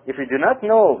learned, if you do not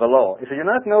know the law, if you do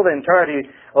not know the entirety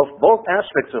of both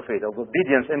aspects of it, of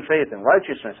obedience and faith and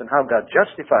righteousness, and how God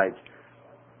justified,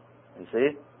 you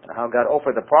see, and how God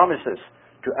offered the promises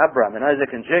to Abraham and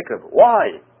Isaac and Jacob.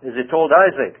 Why is He told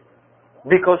Isaac?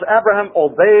 Because Abraham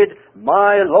obeyed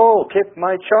my law, kept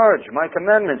my charge, my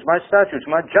commandments, my statutes,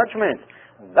 my judgment.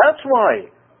 That's why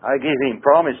I give him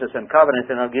promises and covenants,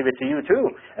 and I'll give it to you too.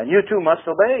 And you too must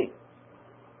obey.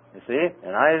 You see?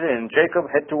 And Isaac and Jacob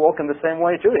had to walk in the same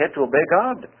way too. They had to obey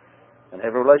God and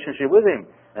have a relationship with Him.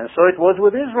 And so it was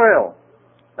with Israel.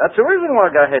 That's the reason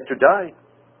why God had to die.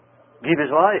 Give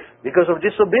His life. Because of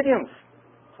disobedience.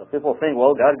 So people think,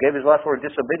 well, God gave His life for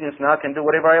disobedience, now I can do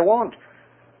whatever I want.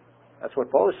 That's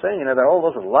what Paul is saying. There are all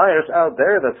those liars out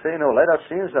there that say, let our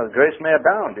sins that grace may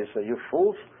abound. He says, you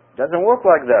fools. It doesn't work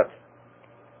like that.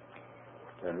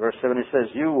 In verse 7 he says,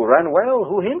 you ran well.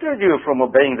 Who hindered you from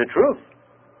obeying the truth?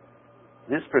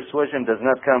 This persuasion does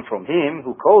not come from Him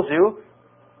who calls you.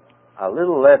 A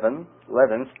little leaven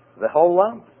leavens the whole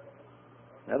lump.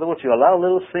 In other words, you allow a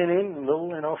little sin in, a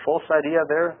little, false idea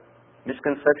there,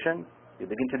 misconception. You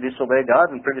begin to disobey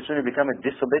God, and pretty soon you become a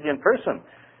disobedient person.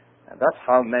 And that's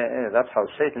how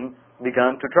Satan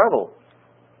began to trouble.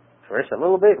 First, a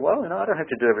little bit. Well, I don't have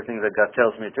to do everything that God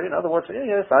tells me to. In other words,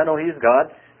 yes, I know He's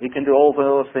God. He can do all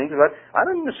those things, but I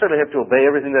don't necessarily have to obey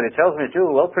everything that He tells me to.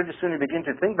 Well, pretty soon you begin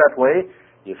to think that way.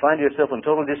 You find yourself in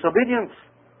total disobedience.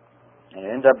 And you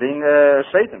end up being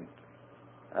Satan.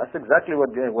 That's exactly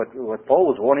what Paul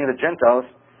was warning the Gentiles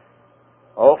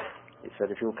of. He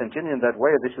said, if you continue in that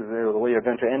way, this is the way you're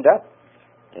going to end up.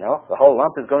 The whole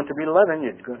lump is going to be leaven.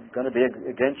 You're going to be,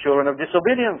 again, children of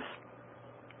disobedience.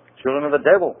 Children of the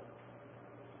devil.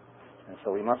 And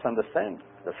so we must understand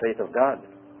the faith of God.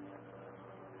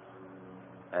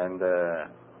 And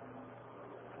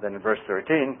then in verse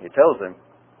 13, he tells them,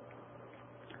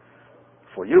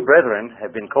 for you, brethren,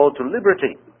 have been called to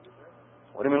liberty.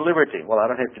 What do you mean liberty? Well, I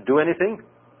don't have to do anything.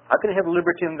 How can you have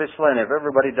liberty in this land if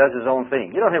everybody does his own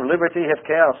thing? You don't have liberty, you have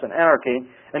chaos and anarchy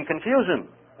and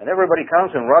confusion. And everybody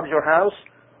comes and robs your house,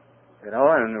 and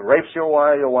rapes your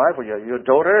wife or your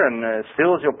daughter and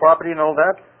steals your property and all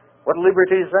that. What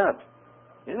liberty is that?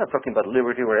 He's not talking about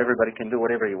liberty where everybody can do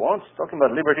whatever he wants. He's talking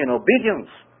about liberty and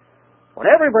obedience. When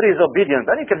everybody is obedient,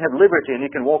 then you can have liberty and you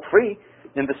can walk free.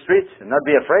 in the streets and not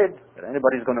be afraid that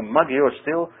anybody's going to mug you or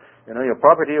steal, your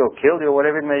property or kill you or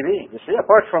whatever it may be. You see,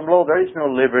 apart from law, there is no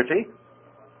liberty.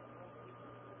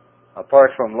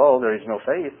 Apart from law, there is no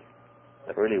faith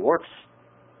that really works,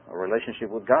 a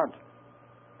relationship with God.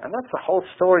 And that's the whole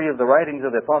story of the writings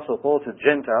of the Apostle Paul to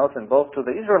Gentiles and both to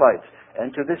the Israelites.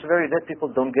 And to this very day, people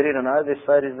don't get it on either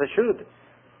side as they should.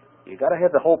 You got to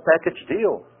have the whole package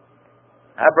deal.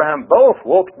 Abraham both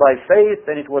walked by faith,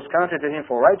 and it was counted to him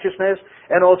for righteousness,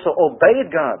 and also obeyed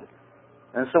God.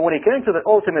 And so when he came to the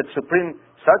ultimate supreme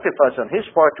sacrifice on his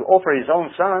part to offer his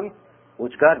own son,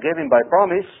 which God gave him by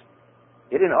promise,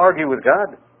 he didn't argue with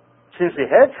God. Since he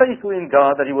had faith in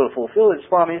God that he will fulfill his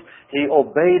promise, he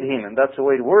obeyed him, and that's the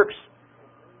way it works.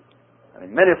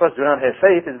 And many of us do not have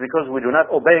faith is because we do not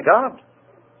obey God.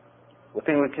 We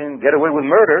think we can get away with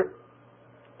murder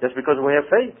just because we have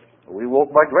faith. We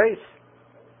walk by grace.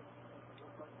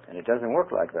 And it doesn't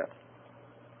work like that.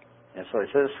 And so it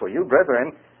says, for you,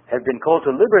 brethren, have been called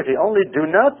to liberty. Only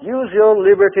do not use your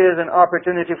liberty as an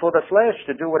opportunity for the flesh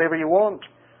to do whatever you want.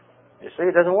 You see,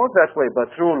 it doesn't work that way.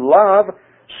 But through love,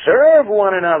 serve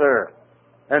one another.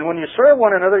 And when you serve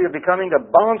one another, you're becoming a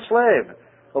bond slave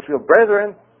of your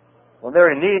brethren. When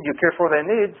they're in need, you care for their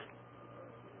needs.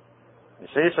 You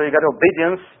see, so you got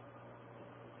obedience,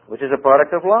 which is a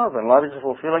product of love. And love is the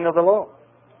fulfilling of the law.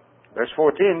 Verse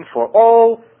 14, for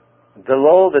all the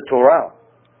law, the Torah.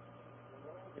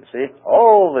 You see,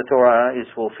 all the Torah is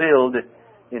fulfilled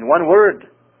in one word.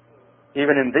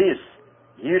 Even in this,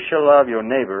 you shall love your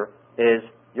neighbor as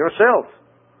yourself.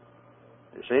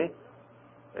 You see,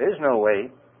 there is no way.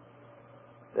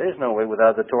 There is no way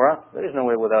without the Torah. There is no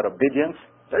way without obedience.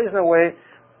 There is no way,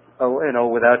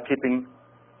 without keeping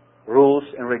rules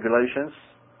and regulations,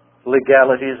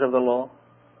 legalities of the law,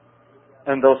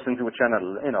 and those things which are not,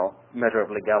 matter of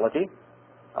legality,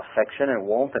 affection and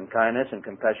warmth and kindness and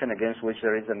compassion against which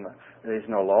there is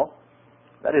no law.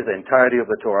 That is the entirety of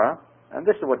the Torah. And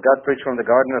this is what God preached from the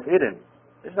Garden of Eden.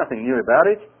 There's nothing new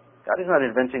about it. God is not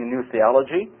inventing a new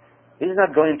theology. He's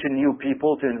not going to new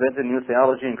people to invent a new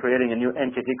theology and creating a new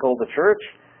entity called the church.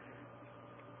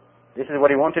 This is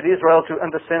what He wanted Israel to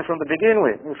understand from the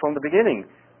beginning.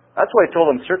 That's why He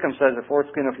told them, circumcise the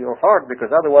foreskin of your heart,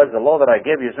 because otherwise the law that I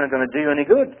gave you is not going to do you any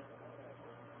good.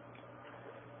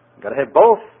 You've got to have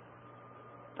both.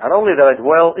 Not only that I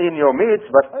dwell in your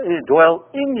midst, but I dwell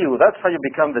in you. That's how you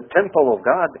become the temple of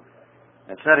God.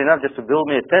 It's not enough just to build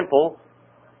me a temple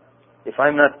if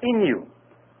I'm not in you.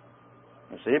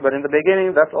 You see, but in the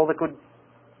beginning, that's all they could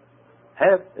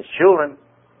have as children.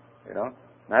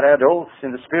 Not adults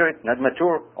in the spirit, not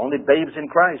mature, only babes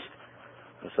in Christ.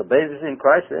 And so babes in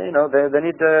Christ, they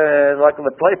need like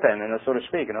the playpen, so to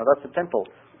speak. That's the temple,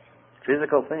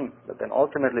 physical thing. But then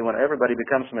ultimately, when everybody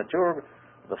becomes mature,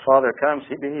 the Father comes,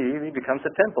 He becomes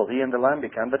the temple. He and the Lamb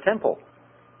become the temple.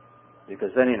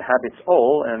 Because then He inhabits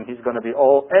all, and He's going to be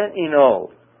all and in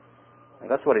all. And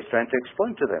that's what He's trying to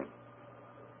explain to them.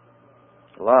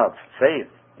 Love, faith,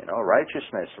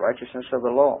 righteousness of the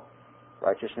law,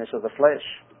 righteousness of the flesh.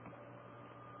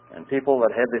 And people that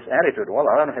have this attitude, well,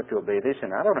 I don't have to obey this,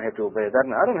 and I don't have to obey that,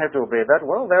 and I don't have to obey that,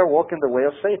 well, they're walking the way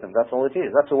of Satan. That's all it is.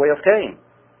 That's the way of Cain.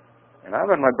 And I'm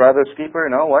not my brother's keeper,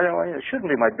 why it shouldn't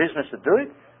be my business to do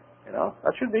it.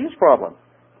 That should be his problem.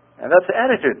 And that's the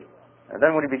attitude. And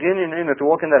then when you begin to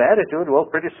walk in that attitude, well,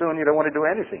 pretty soon you don't want to do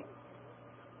anything.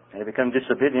 And you become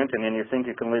disobedient, and then you think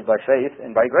you can live by faith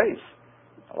and by grace.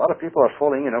 A lot of people are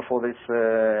falling, for this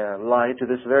lie to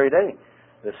this very day.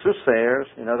 The soothsayers,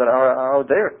 that are out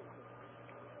there,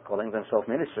 calling themselves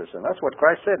ministers. And that's what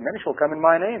Christ said. Many shall come in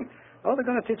my name. Oh, they're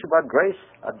going to teach about grace.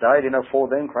 I died,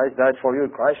 for them. Christ died for you.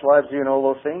 Christ loves you and all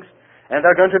those things. And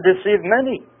they're going to deceive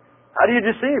many. How do you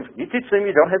deceive? You teach them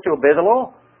you don't have to obey the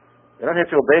law. You don't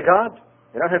have to obey God.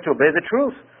 You don't have to obey the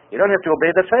truth. You don't have to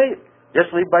obey the faith.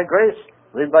 Just live by grace.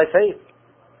 Live by faith.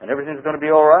 And everything's going to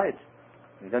be all right.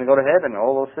 You're going to go to heaven,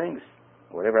 all those things.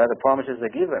 Whatever other promises they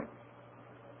give them.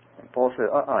 And Paul said,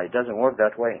 it doesn't work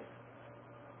that way.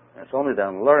 And it's only the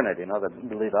unlearned, that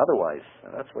believe otherwise.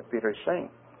 And that's what Peter is saying.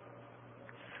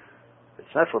 It's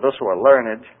not for those who are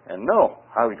learned and know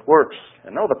how it works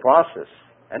and know the process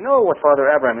and know what Father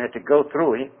Abraham had to go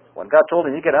through. When God told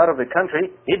him he get out of the country,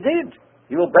 he did.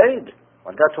 He obeyed.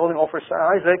 When God told him offer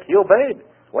Isaac, he obeyed.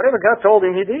 Whatever God told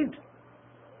him, he did.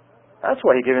 That's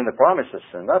why He gave him the promises,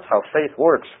 and that's how faith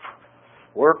works.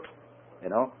 Work,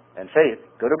 and faith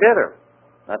go together,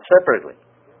 not separately.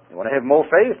 You want to have more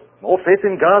faith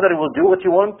in God that He will do what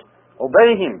you want?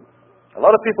 Obey Him. A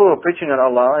lot of people are preaching on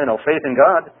Allah, faith in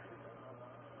God.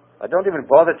 I don't even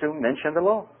bother to mention the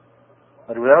law.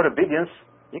 But without obedience,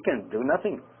 you can do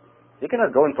nothing. You cannot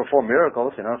go and perform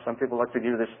miracles. Some people like to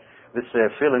give this this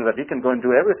feeling that you can go and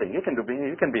do everything. You can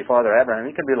be Father Abraham.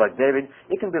 You can be like David.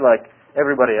 You can be like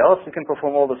everybody else. You can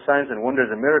perform all the signs and wonders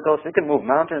and miracles. You can move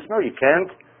mountains. No, you can't.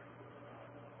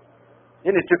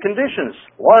 You need two conditions.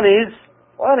 One is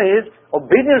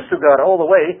obedience to God all the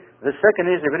way. The second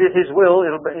is, if it is His will,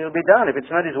 it'll be done. If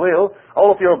it's not His will,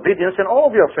 all of your obedience and all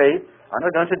of your faith are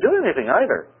not going to do anything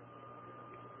either.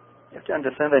 You have to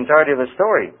understand the entirety of the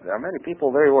story. There are many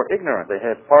people there who are ignorant. They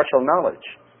have partial knowledge.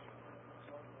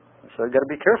 So you've got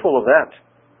to be careful of that.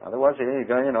 Otherwise, you're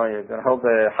going to hold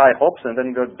high hopes, and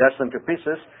then you go dash them to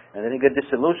pieces, and then you get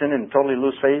disillusioned and totally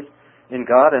lose faith in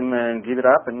God and give it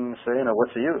up and say,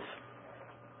 what's the use?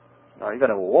 No, you've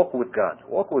got to walk with God.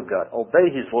 Walk with God.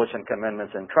 Obey His voice and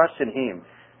commandments and trust in Him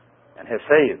and have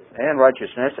faith and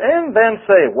righteousness, and then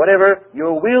say whatever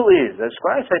your will is. As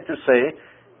Christ had to say,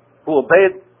 who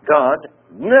obeyed God,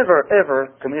 never ever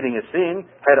committing a sin,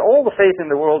 had all the faith in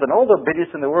the world and all the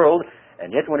obedience in the world, and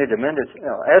yet when he demanded,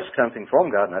 asked something from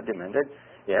God, not demanded,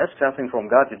 he asked something from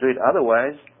God to do it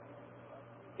otherwise,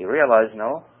 he realized,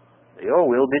 no, your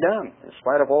will be done, in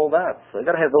spite of all that. So you've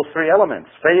got to have those three elements,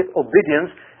 faith, obedience,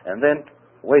 and then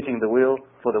waiting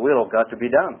for the will of God to be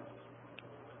done.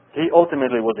 He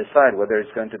ultimately will decide whether he's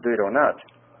going to do it or not.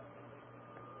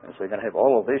 And so you're going to have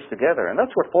all of this together. And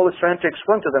that's what Paul is trying to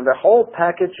explain to them, the whole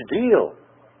package deal.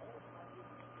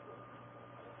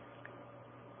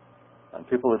 And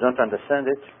people who don't understand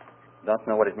it don't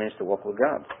know what it means to walk with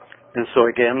God. And so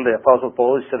again, the Apostle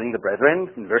Paul is telling the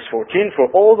brethren in verse 14, for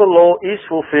all the law is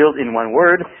fulfilled in one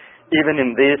word, even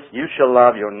in this you shall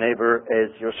love your neighbor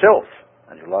as yourself.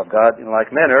 And you love God in like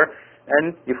manner,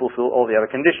 and you fulfill all the other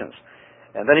conditions.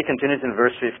 And then he continues in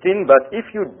verse 15, but if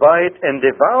you bite and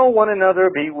devour one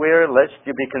another, beware lest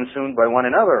you be consumed by one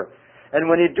another. And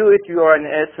when you do it, you are in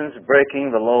essence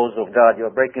breaking the laws of God.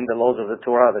 You are breaking the laws of the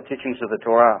Torah, the teachings of the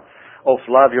Torah, of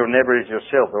love your neighbor as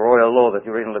yourself, the royal law that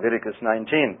you read in Leviticus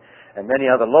 19, and many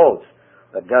other laws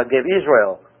that God gave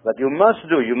Israel, that you must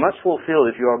do, you must fulfill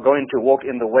if you are going to walk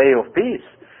in the way of peace.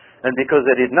 And because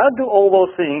they did not do all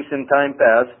those things in time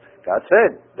past, God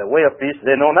said, the way of peace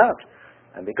they know not.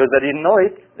 And because they didn't know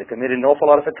it, they committed an awful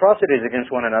lot of atrocities against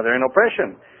one another in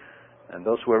oppression. And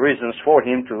those were reasons for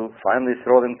Him to finally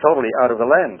throw them totally out of the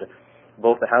land,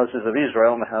 both the houses of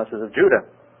Israel and the houses of Judah.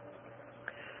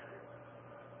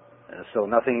 And so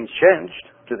nothing changed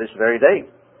to this very day.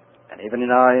 And even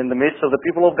in the midst of the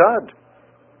people of God,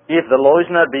 if the law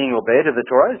is not being obeyed, if the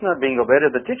Torah is not being obeyed,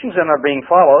 if the teachings are not being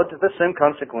followed, the same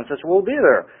consequences will be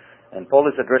there. And Paul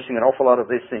is addressing an awful lot of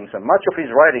these things. And much of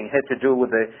his writing had to do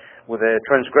with the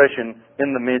transgression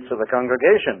in the midst of the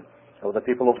congregation, of the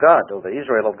people of God, of the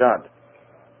Israel of God.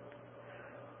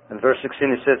 In verse 16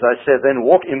 he says, I said, then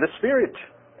walk in the Spirit,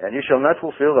 and you shall not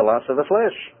fulfill the lusts of the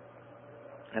flesh.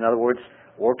 In other words,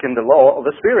 work in the law of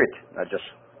the Spirit. Not just,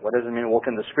 what does it mean walk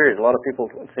in the Spirit? A lot of people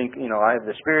think, I have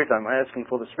the Spirit, I'm asking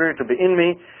for the Spirit to be in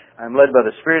me, I'm led by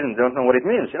the Spirit and don't know what it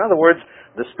means. In other words,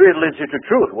 the Spirit leads you to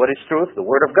truth. What is truth? The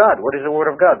Word of God. What is the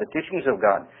Word of God? The teachings of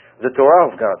God. The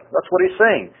Torah of God. That's what he's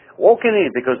saying. Walk in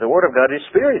it because the Word of God is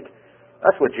Spirit.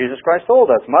 That's what Jesus Christ told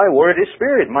us. My Word is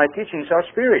Spirit. My teachings are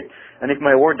Spirit. And if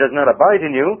my Word does not abide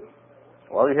in you,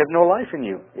 well, you have no life in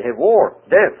you. You have war,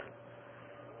 death.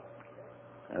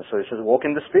 And so he says, walk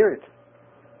in the Spirit.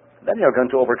 Then you're going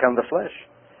to overcome the flesh.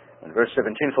 In verse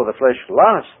 17, for the flesh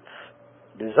lusts,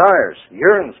 desires,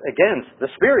 yearns against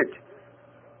the Spirit.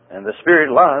 And the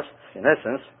Spirit lusts, in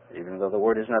essence, even though the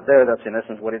word is not there, that's in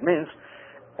essence what it means,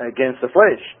 against the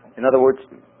flesh. In other words,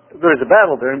 there is a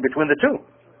battle there in between the two.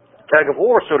 A tag of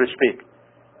war, so to speak.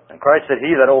 And Christ said,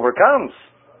 he that overcomes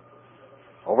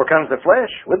the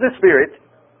flesh with the Spirit,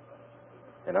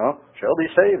 shall be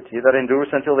saved. He that endures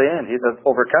until the end, he that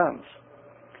overcomes.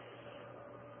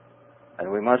 And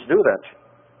we must do that.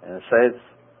 And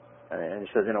he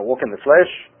says, walk in the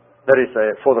flesh. That is,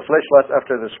 for the flesh lusts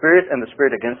after the Spirit, and the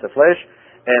Spirit against the flesh.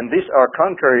 And these are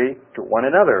contrary to one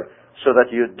another, so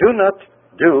that you do not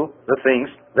do the things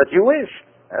that you wish.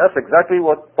 And that's exactly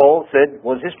what Paul said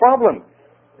was his problem.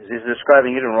 He's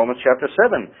describing it in Romans chapter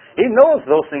 7. He knows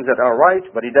those things that are right,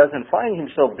 but he doesn't find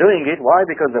himself doing it. Why?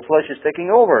 Because the flesh is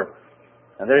taking over.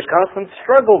 And there's constant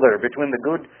struggle there between the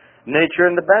good nature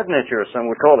and the bad nature, as some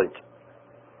would call it.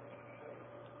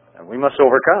 And we must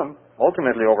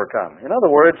ultimately overcome. In other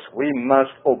words, we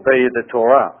must obey the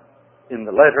Torah. In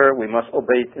the letter, we must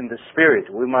obey it in the Spirit.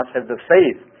 We must have the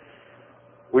faith.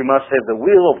 We must have the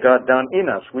will of God done in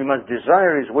us. We must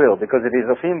desire His will, because it is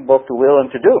of Him both to will and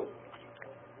to do.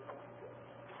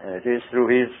 And it is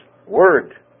through His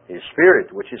Word, His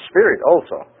Spirit, which is Spirit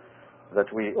also, that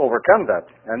we overcome that.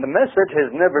 And the message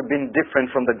has never been different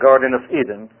from the Garden of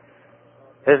Eden,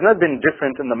 has not been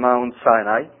different in the Mount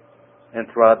Sinai, and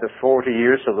throughout the 40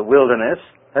 years of the wilderness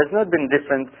has not been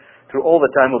different through all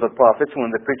the time of the prophets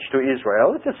when they preached to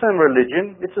Israel. It's the same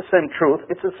religion, it's the same truth,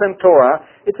 it's the same Torah,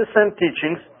 it's the same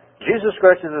teachings. Jesus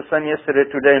Christ is the same yesterday,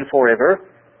 today, and forever.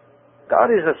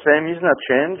 God is the same, He's not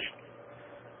changed.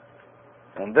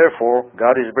 And therefore,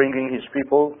 God is bringing His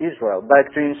people, Israel,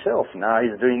 back to Himself. Now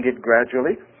He's doing it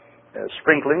gradually.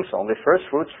 Sprinklings, only first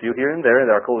fruits, few here and there.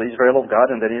 They are called Israel of God,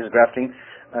 and then He's grafting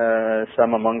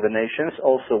some among the nations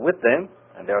also with them,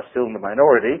 and they are still in the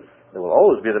minority. They will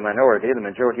always be the minority. The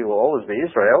majority will always be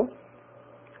Israel.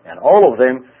 And all of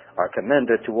them are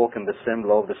commanded to walk in the same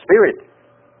law of the Spirit,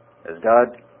 as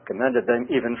God commanded them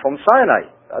even from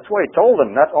Sinai. That's why He told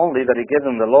them, not only that He gave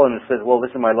them the law and said, well,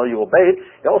 this is my law, you obey it.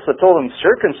 He also told them,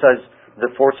 circumcise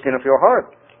the foreskin of your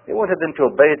heart. He wanted them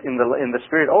to obey it in the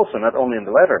Spirit also, not only in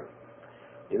the letter.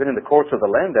 Even in the courts of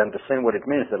the land, they understand what it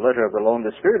means, the letter of the law and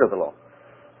the Spirit of the law.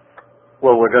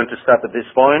 Well, we're going to stop at this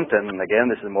point, and again,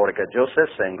 this is Mordecai Joseph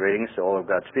saying greetings to all of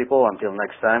God's people. Until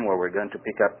next time, where we're going to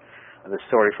pick up the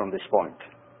story from this point.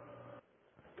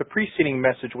 The preceding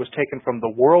message was taken from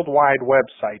the worldwide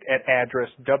website at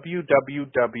address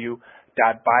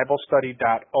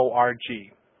www.biblestudy.org.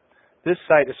 This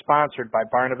site is sponsored by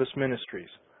Barnabas Ministries.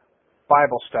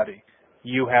 Bible study.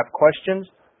 You have questions,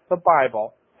 the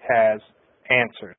Bible has answers.